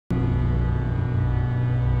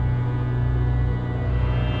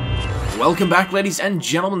Welcome back, ladies and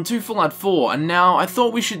gentlemen, to Fallout 4, and now I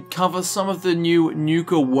thought we should cover some of the new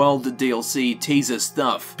Nuka World DLC teaser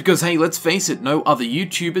stuff. Because hey, let's face it, no other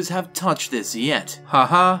YouTubers have touched this yet. Ha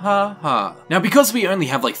ha ha ha. Now because we only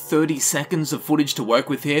have like 30 seconds of footage to work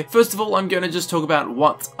with here, first of all I'm going to just talk about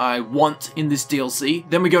what I want in this DLC,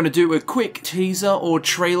 then we're going to do a quick teaser or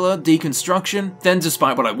trailer deconstruction, then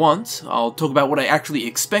despite what I want, I'll talk about what I actually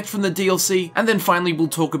expect from the DLC, and then finally we'll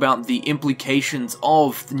talk about the implications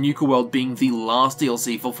of the Nuka World being the last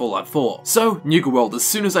DLC for Fallout 4. So, Nuka World, as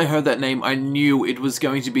soon as I heard that name, I knew it was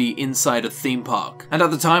going to be inside a theme park. And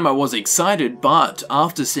at the time I was excited, but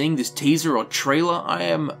after seeing this teaser or trailer, I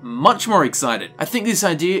am much more excited. I think this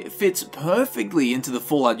idea fits perfectly into the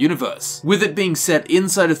Fallout universe. With it being set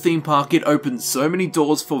inside a theme park, it opens so many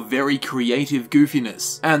doors for very creative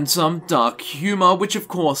goofiness, and some dark humor, which of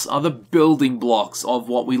course are the building blocks of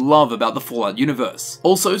what we love about the Fallout universe.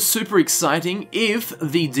 Also super exciting if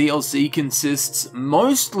the DLC consists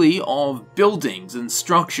mostly of buildings and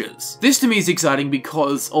structures. This to me is exciting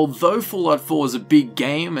because although Fallout 4 is a big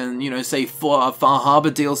game and, you know, say Far Harbor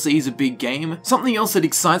DLC is a big game, something else that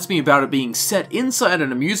excites me about it being set inside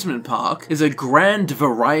an amusement park is a grand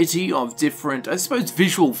variety of different, I suppose,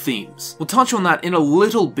 visual themes. We'll touch on that in a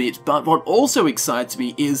little bit, but what also excites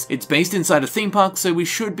me is it's based inside a theme park, so we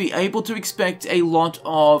should be able to expect a lot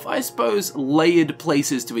of, I suppose, layered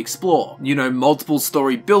places to explore. You know, multiple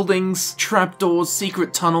story buildings, trapdoors,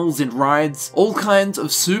 secret tunnels and rides, all kinds of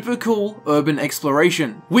super cool urban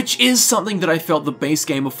exploration, which is something that I felt the base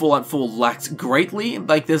game of Fallout 4 lacked greatly.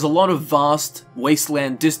 Like, there's a lot of vast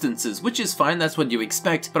wasteland distances, which is fine, that's what you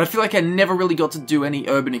expect, but I feel like I never really got to do any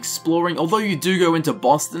urban exploring. Although you do go into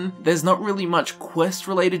Boston, there's not really much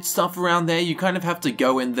quest-related stuff around there. You kind of have to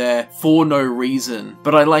go in there for no reason.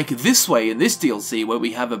 But I like this way in this DLC, where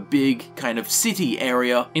we have a big kind of city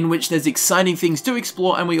area in which there's exciting things to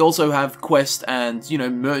explore, and we also have quest and, you know,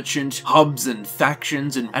 merchant hubs and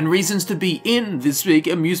factions and reasons to be in this big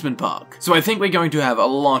amusement park. So I think we're going to have a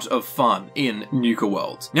lot of fun in Nuka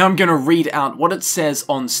World. Now I'm going to read out what it says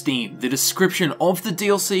on Steam, the description of the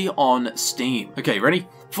DLC on Steam. Okay, ready?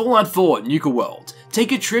 Fallout 4 Nuka World.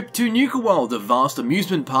 Take a trip to Nuka World, a vast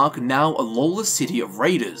amusement park now a lawless city of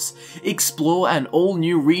raiders. Explore an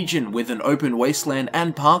all-new region with an open wasteland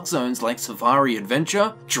and park zones like Safari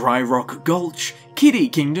Adventure, Dry Rock Gulch, Kitty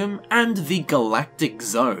Kingdom, and the Galactic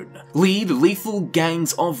Zone. Lead lethal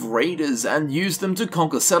gangs of raiders and use them to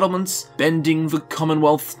conquer settlements, bending the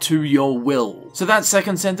Commonwealth to your will. So that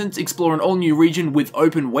second sentence, explore an all-new region with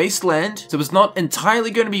open wasteland, so it's not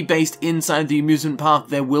entirely going to be based inside the amusement park,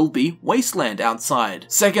 there will be wasteland outside.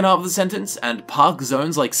 Second half of the sentence, and park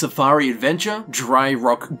zones like Safari Adventure, Dry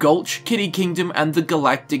Rock Gulch, Kitty Kingdom, and the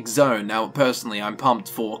Galactic Zone. Now personally I'm pumped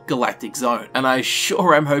for Galactic Zone, and I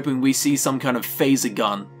sure am hoping we see some kind of phaser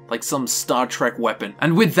gun, like some Star Trek weapon.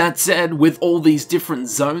 And with that said, with all these different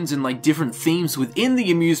zones and like different themes within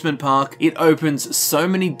the amusement park, it opens so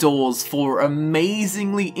many doors for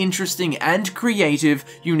amazingly interesting and creative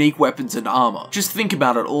unique weapons and armor. Just think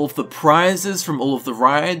about it, all of the prizes from all of the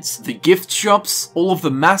rides, the gift shops, all of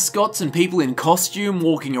the mascots and people in costume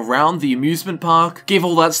walking around the amusement park. Give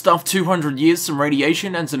all that stuff 200 years, some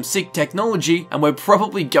radiation and some sick technology, and we're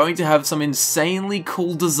probably going to have some insanely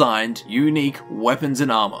cool designed, unique weapons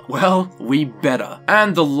and armor. Well, we better.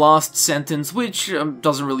 And the last sentence, which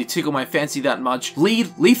doesn't really tickle my fancy that much.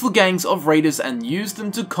 Lead lethal gangs of raiders and use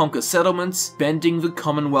them to conquer settlements, bending the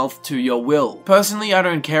Commonwealth to your will. Personally, I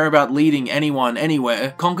don't care about leading anyone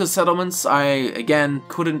anywhere. Conquer settlements, I, again,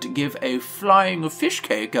 couldn't give a flying fish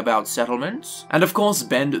cake about settlements. And of course,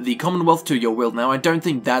 bend the Commonwealth to your will. Now, I don't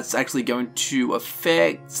think that's actually going to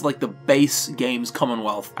affect, like, the base game's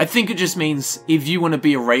Commonwealth. I think it just means if you want to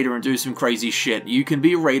be a raider and do some crazy shit, you can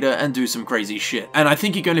be a raider and do some crazy shit. And I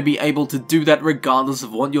think you're going to be able to do that regardless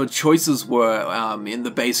of what your choices were in the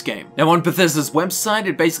base game. Now on Bethesda's website,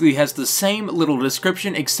 it basically has the same little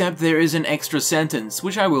description, except there is an extra sentence,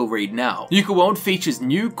 which I will read now. Nuka World features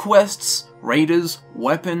new quests, raiders,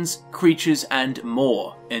 weapons, creatures, and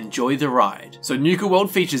more. Enjoy the ride. So Nuka World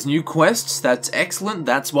features new quests, that's excellent,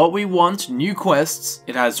 that's what we want, new quests.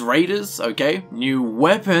 It has raiders, okay, new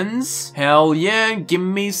weapons, hell yeah, give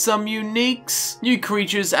me some uniques, new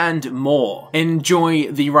creatures, and more. Enjoy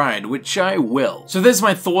the ride, which I will. So there's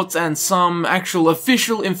my thoughts and some actual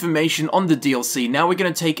official information on the DLC. Now we're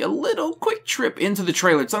gonna take a little quick trip into the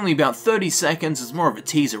trailer. It's only about 30 seconds, it's more of a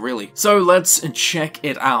teaser really. So let's check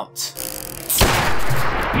it out.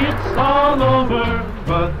 it's all over,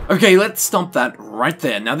 but... Okay, let's stop that right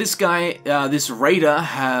there. Now this guy, this raider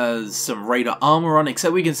has some raider armor on,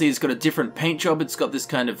 except we can see it's got a different paint job. It's got this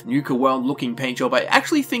kind of Nuka World looking paint job. I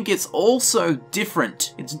actually think it's also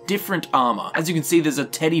different. It's different armor. As you can see, there's a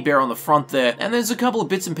teddy bear on the front there, and there's a couple of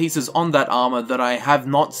bits and pieces on that armor that I have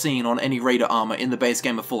not seen on any raider armor in the base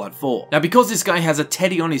game of Fallout 4. Now because this guy has a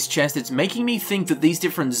teddy on his chest, it's making me think that these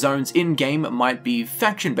different zones in-game might be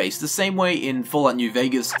faction-based, the same way in Fallout New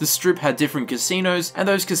Vegas, the Strip had different casinos, and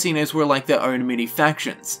those casinos were like their own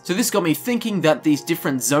mini-factions. So this got me thinking that these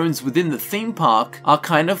different zones within the theme park are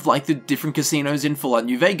kind of like the different casinos in Fallout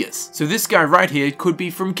New Vegas. So this guy right here could be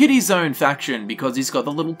from Kitty Zone faction because he's got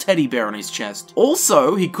the little teddy bear on his chest.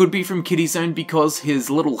 Also, he could be from Kitty Zone because his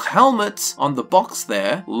little helmet on the box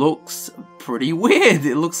there looks pretty weird.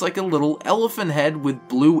 It looks like a little elephant head with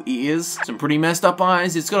blue ears, some pretty messed up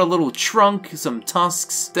eyes. It's got a little trunk, some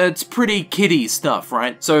tusks. That's pretty kitty stuff,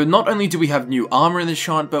 right? So not only do we have new armor in the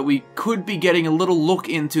shot, but we could be getting a little look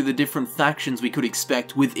into the different factions we could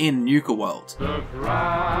expect within Nuka World. The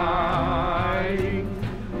crying,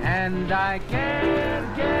 and I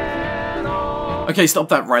can't get on. Okay, stop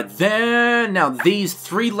that right there. Now these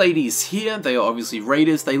three ladies here, they are obviously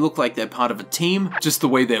raiders. They look like they're part of a team, just the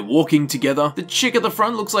way they're walking together. The chick at the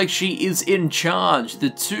front looks like she is in charge. The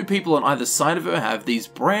two people on either side of her have these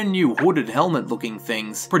brand new hooded helmet looking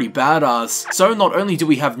things. Pretty badass. So not only do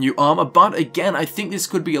we have new armor, but again, I think this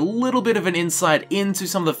could be a little bit of an insight into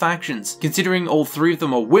some of the factions. Considering all three of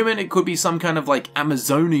them are women, it could be some kind of like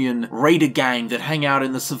Amazonian raider gang that hang out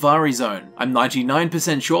in the Safari Zone. I'm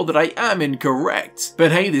 99% sure that I am incorrect.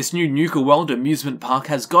 But hey, this new Nuka World amusement park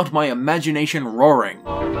has got my imagination roaring.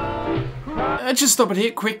 Just stop it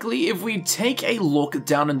here quickly. If we take a look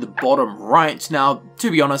down in the bottom right, now, to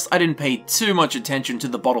be honest, I didn't pay too much attention to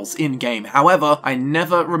the bottles in-game. However, I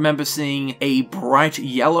never remember seeing a bright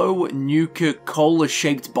yellow Nuka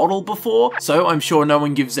Cola-shaped bottle before, so I'm sure no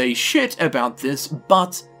one gives a shit about this,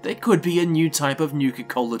 but there could be a new type of Nuka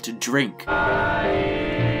Cola to drink.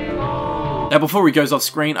 Now before he goes off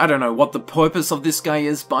screen, I don't know what the purpose of this guy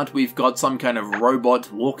is, but we've got some kind of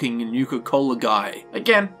robot walking Nuka Cola guy.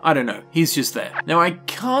 Again, I don't know, he's just there. Now I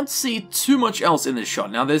can't see too much else in this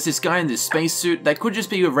shot. Now there's this guy in this spacesuit, that could just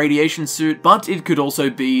be a radiation suit, but it could also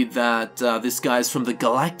be that this guy's from the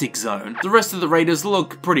Galactic Zone. The rest of the raiders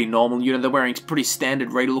look pretty normal, you know, they're wearing pretty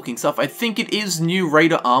standard raider looking stuff. I think it is new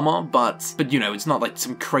raider armor, but you know, it's not like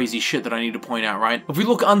some crazy shit that I need to point out, right? If we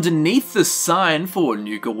look underneath the sign for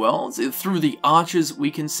Nuka Worlds, through the arches we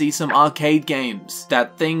can see some arcade games.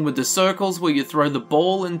 That thing with the circles where you throw the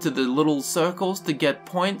ball into the little circles to get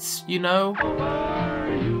points, you know?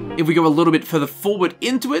 If we go a little bit further forward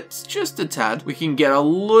into it, just a tad, we can get a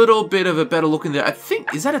little bit of a better look in there. I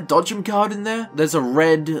think, is that a dodgem card in there? There's a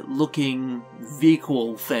red looking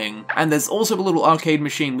vehicle thing. And there's also a little arcade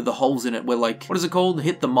machine with the holes in it where, like, what is it called?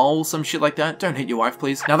 Hit the mole, some shit like that. Don't hit your wife,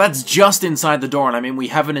 please. Now that's just inside the door, and I mean, we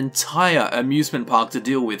have an entire amusement park to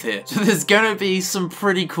deal with here. So there's gonna be some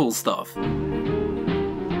pretty cool stuff.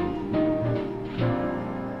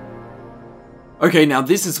 Okay, now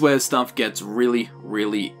this is where stuff gets really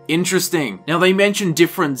interesting. Now they mention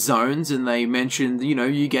different zones, and they mention, you know,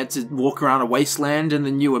 you get to walk around a wasteland and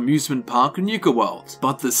the new amusement park Nuka World.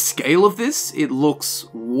 But the scale of this, it looks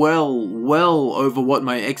well over what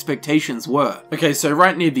my expectations were. Okay, so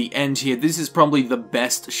right near the end here, this is probably the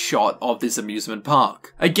best shot of this amusement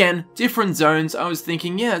park. Again, different zones. I was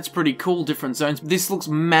thinking, yeah, it's pretty cool, different zones. This looks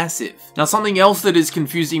massive. Now something else that is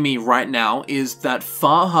confusing me right now is that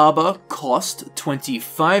Far Harbor cost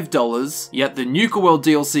 $25, yet the Nuka World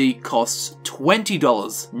DLC costs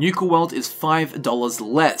 $20. Nuka World is $5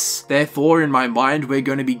 less. Therefore, in my mind, we're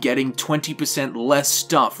going to be getting 20% less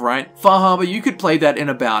stuff, right? Far Harbor, you could play that in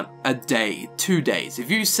about a day, 2 days. If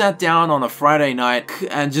you sat down on a Friday night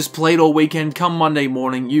and just played all weekend, come Monday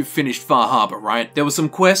morning, you've finished Far Harbor, right? There was some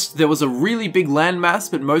quests, there was a really big landmass,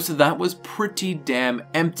 but most of that was pretty damn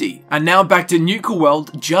empty. And now back to Nuka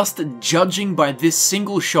World, just judging by this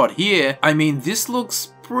single shot here, I mean, this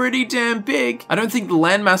looks pretty damn big. I don't think the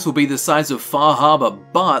landmass will be the size of Far Harbor,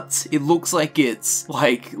 but it looks like it's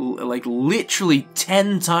like literally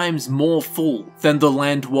 10 times more full than the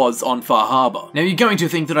land was on Far Harbor. Now you're going to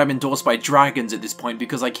think that I'm endorsed by dragons at this point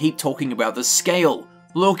because I keep talking about the scale.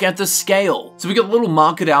 Look at the scale. So we got a little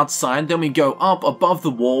market outside, then we go up above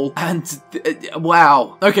the wall, and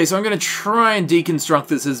wow. Okay, so I'm gonna try and deconstruct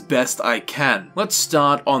this as best I can. Let's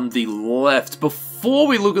start on the left. Before before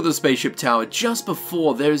we look at the spaceship tower, just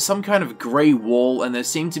before, there is some kind of grey wall and there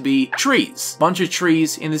seem to be trees. Bunch of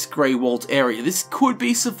trees in this grey walled area. This could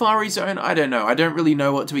be Safari Zone, I don't know. I don't really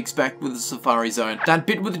know what to expect with the Safari Zone. That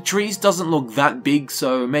bit with the trees doesn't look that big,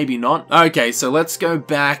 so maybe not. Okay, so let's go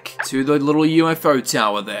back to the little UFO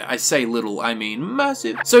tower there. I say little, I mean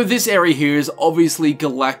massive. So this area here is obviously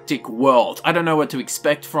Galactic World. I don't know what to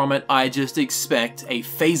expect from it, I just expect a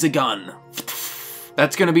phaser gun.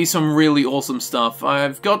 That's gonna be some really awesome stuff.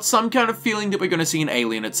 I've got some kind of feeling that we're gonna see an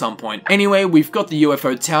alien at some point. Anyway, we've got the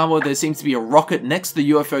UFO tower, there seems to be a rocket next to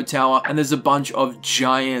the UFO tower, and there's a bunch of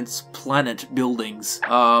giant planet buildings.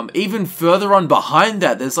 Even further on behind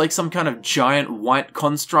that, there's like some kind of giant white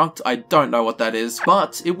construct. I don't know what that is,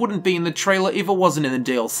 but it wouldn't be in the trailer if it wasn't in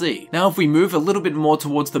the DLC. Now, if we move a little bit more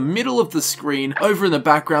towards the middle of the screen, over in the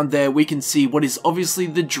background there, we can see what is obviously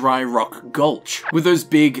the Dry Rock Gulch, with those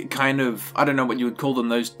big kind of, I don't know what you would call them,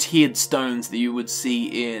 those tiered stones that you would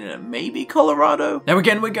see in maybe Colorado. Now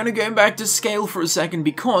again, we're going to go back to scale for a second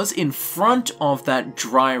because in front of that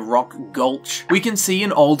Dry Rock Gulch, we can see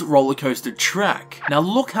an old roller coaster track. Now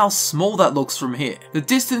look how small that looks from here. The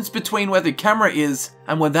distance between where the camera is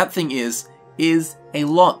and where that thing is a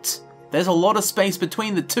lot. There's a lot of space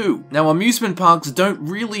between the two. Now, amusement parks don't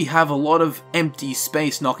really have a lot of empty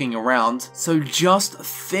space knocking around, so just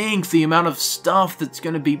think the amount of stuff that's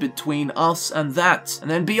going to be between us and that.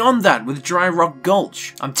 And then beyond that, with Dry Rock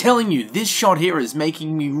Gulch. I'm telling you, this shot here is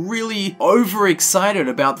making me really overexcited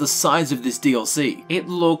about the size of this DLC. It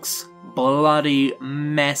looks bloody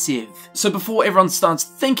massive. So before everyone starts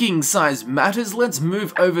thinking size matters, let's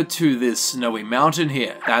move over to this snowy mountain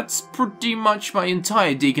here. That's pretty much my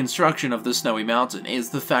entire deconstruction of the snowy mountain, is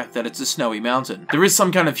the fact that it's a snowy mountain. There is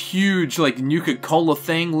some kind of huge, like, Nuka-Cola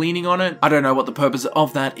thing leaning on it. I don't know what the purpose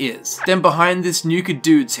of that is. Then behind this Nuka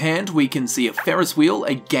dude's hand, we can see a Ferris wheel.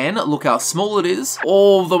 Again, look how small it is.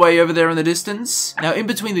 All the way over there in the distance. Now, in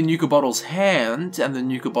between the Nuka bottle's hand and the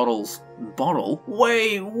Nuka bottle's bottle,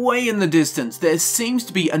 way in the distance, there seems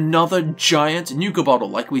to be another giant Nuka bottle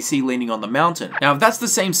like we see leaning on the mountain. Now, if that's the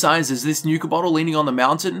same size as this Nuka bottle leaning on the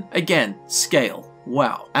mountain, again, scale.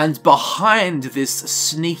 Wow. And behind this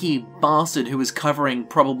sneaky bastard who is covering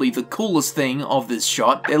probably the coolest thing of this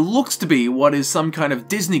shot, there looks to be what is some kind of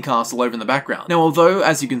Disney castle over in the background. Now, although,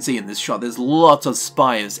 as you can see in this shot, there's lots of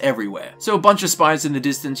spires everywhere. So a bunch of spires in the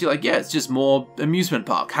distance, you're like, yeah, it's just more amusement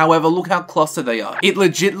park. However, look how clustered they are. It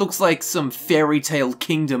legit looks like some fairy tale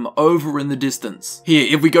kingdom over in the distance. Here,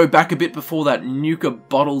 if we go back a bit before that Nuka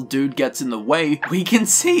bottle dude gets in the way, we can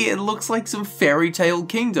see it looks like some fairy tale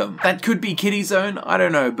kingdom. That could be Kiddie Zone, I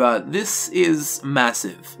don't know, but this is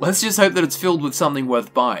massive. Let's just hope that it's filled with something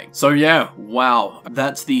worth buying. So yeah, wow,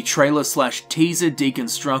 that's the trailer slash teaser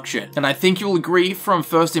deconstruction. And I think you'll agree from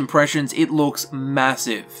first impressions, it looks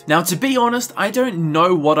massive. Now, to be honest, I don't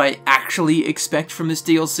know what I actually expect from this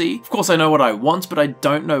DLC. Of course, I know what I want, but I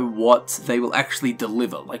don't know what they will actually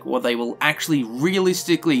deliver, like what they will actually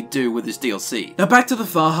realistically do with this DLC. Now, back to the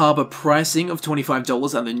Far Harbor pricing of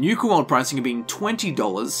 $25 and the Nuka World pricing of being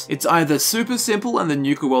 $20. It's either super simple and the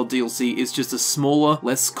Nuka World DLC is just a smaller,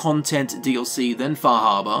 less content DLC than Far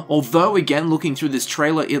Harbor. Although, again, looking through this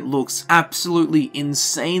trailer, it looks absolutely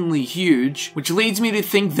insanely huge, which leads me to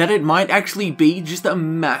think that it might actually be just a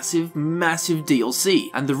massive DLC.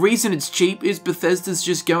 And the reason it's cheap is Bethesda's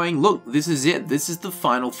just going, look, this is it, this is the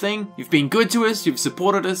final thing. You've been good to us, you've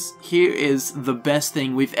supported us, here is the best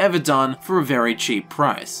thing we've ever done for a very cheap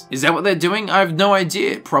price. Is that what they're doing? I have no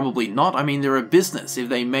idea. Probably not. I mean, they're a business. If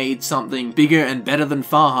they made something bigger and better than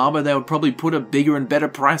Far Harbor, they would probably put a bigger and better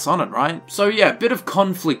price on it, right? So yeah, bit of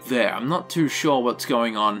conflict there. I'm not too sure what's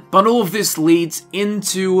going on. But all of this leads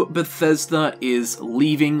into Bethesda is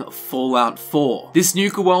leaving Fallout 4. This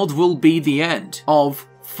Nuka World will be the end of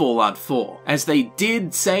Fallout 4, as they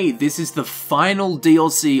did say this is the final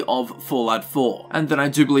DLC of Fallout 4. And then I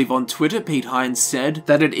do believe on Twitter, Pete Hines said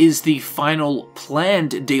that it is the final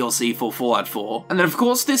planned DLC for Fallout 4. And then of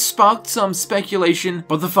course this sparked some speculation,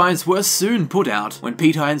 but the fires were soon put out when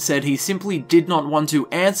Pete Hines said he simply did not want to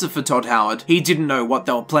answer for Todd Howard. He didn't know what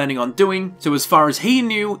they were planning on doing, so as far as he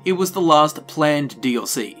knew, it was the last planned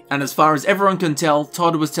DLC. And as far as everyone can tell,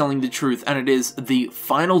 Todd was telling the truth, and it is the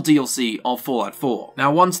final DLC of Fallout 4.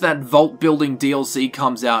 Now, once that vault building DLC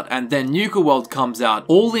comes out and then Nuka World comes out,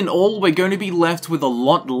 all in all, we're going to be left with a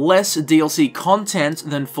lot less DLC content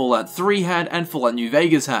than Fallout 3 had and Fallout New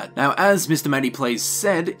Vegas had. Now, as Mr. Matty Plays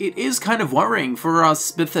said, it is kind of worrying for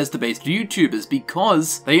us Bethesda-based YouTubers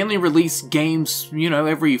because they only release games, you know,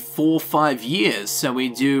 every 4 or 5 years, so we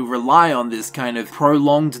do rely on this kind of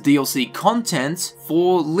prolonged DLC content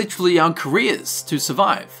for literally our careers to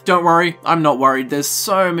survive. Don't worry, I'm not worried. There's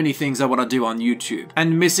so many things I want to do on YouTube,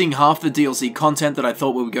 and missing half the DLC content that I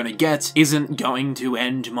thought we were going to get isn't going to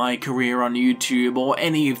end my career on YouTube or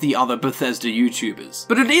any of the other Bethesda YouTubers.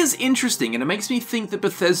 But it is interesting, and it makes me think that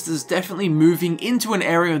Bethesda's definitely moving into an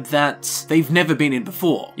area that they've never been in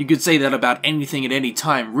before. You could say that about anything at any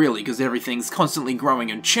time, really, because everything's constantly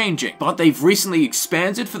growing and changing. But they've recently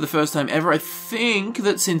expanded for the first time ever. I think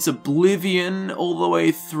that since Oblivion all the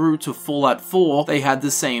way through to Fallout 4, they had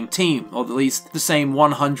the same team, or at least the same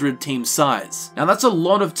 100 team size. Now that's a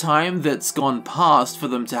lot of time that's gone past for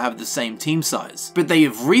them to have the same team size. But they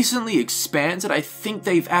have recently expanded. I think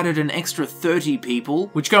they've added an extra 30 people,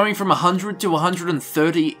 which going from 100 to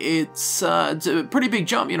 130, it's a pretty big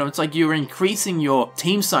jump. You know, it's like you're increasing your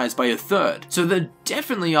team size by a third. So they're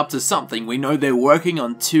definitely up to something. We know they're working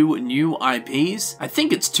on 2 new IPs. I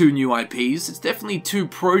think it's 2 new IPs. It's definitely 2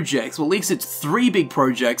 projects. Well, at least it's 3 big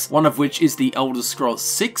projects, one of which is the Elder Scrolls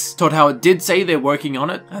 6. Todd Howard did say they're working on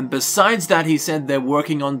it, and besides that, he said they're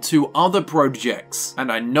working on 2 other projects.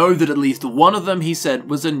 And I know that at least one of them, he said,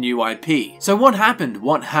 was a new IP. So what happened?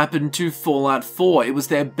 What happened to Fallout 4? It was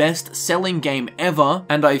their best-selling game ever,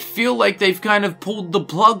 and I feel like they've kind of pulled the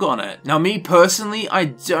plug on it. Now, me personally, I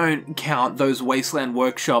don't count those Wasteland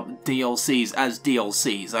Workshop DLCs as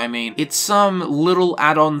DLCs. I mean, it's some little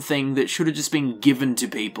add-on thing that should have just been given to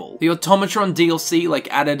people. The Automatron DLC, like,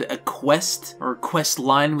 added a quest, or a quest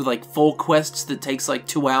line with, like, 4 quests that takes, like,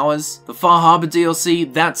 2 hours. The Far Harbor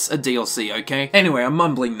DLC, that's a DLC, okay? Anyway, I'm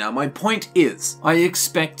mumbling now. My point is, I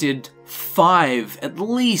expected 5, at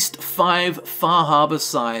least 5 Far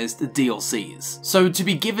Harbor-sized DLCs. So to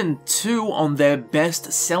be given 2 on their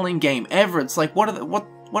best-selling game ever, it's like,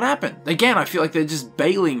 what happened? Again, I feel like they're just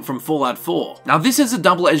bailing from Fallout 4. Now, this is a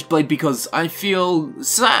double-edged blade because I feel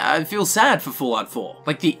sad for Fallout 4.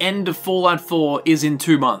 Like, the end of Fallout 4 is in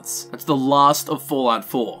 2 months. That's the last of Fallout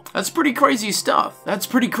 4. That's pretty crazy stuff. That's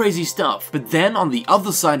pretty crazy stuff. But then, on the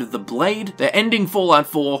other side of the blade, they're ending Fallout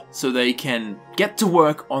 4 so they can get to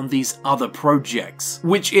work on these other projects,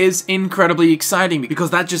 which is incredibly exciting because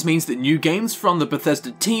that just means that new games from the Bethesda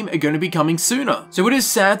team are going to be coming sooner. So it is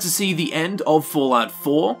sad to see the end of Fallout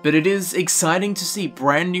 4, but it is exciting to see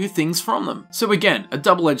brand new things from them. So again, a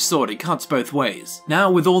double-edged sword, it cuts both ways. Now,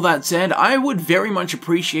 with all that said, I would very much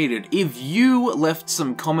appreciate it if you left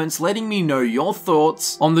some comments letting me know your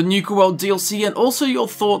thoughts on the Nuka World DLC and also your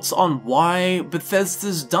thoughts on why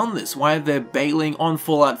Bethesda's done this, why they're bailing on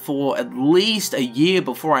Fallout 4 at least a year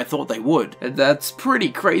before I thought they would. That's pretty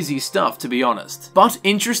crazy stuff, to be honest. But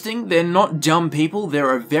interesting, they're not dumb people,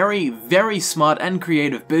 they're a very, very smart and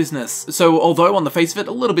creative business. So although on the face of it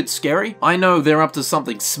a little bit scary, I know they're up to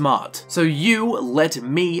something smart. So you let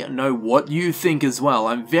me know what you think as well.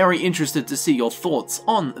 I'm very interested to see your thoughts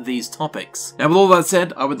on these topics. Now with all that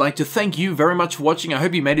said, I would like to thank you very much for watching. I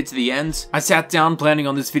hope you made it to the end. I sat down planning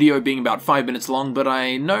on this video being about 5 minutes long, but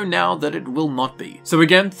I know now that it will not be. So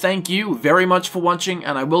again, thank you very much for watching,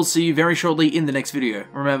 and I will see you very shortly in the next video.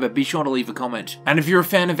 Remember, be sure to leave a comment. And if you're a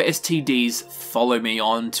fan of STDs, follow me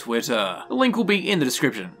on Twitter. The link will be in the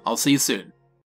description. I'll see you soon.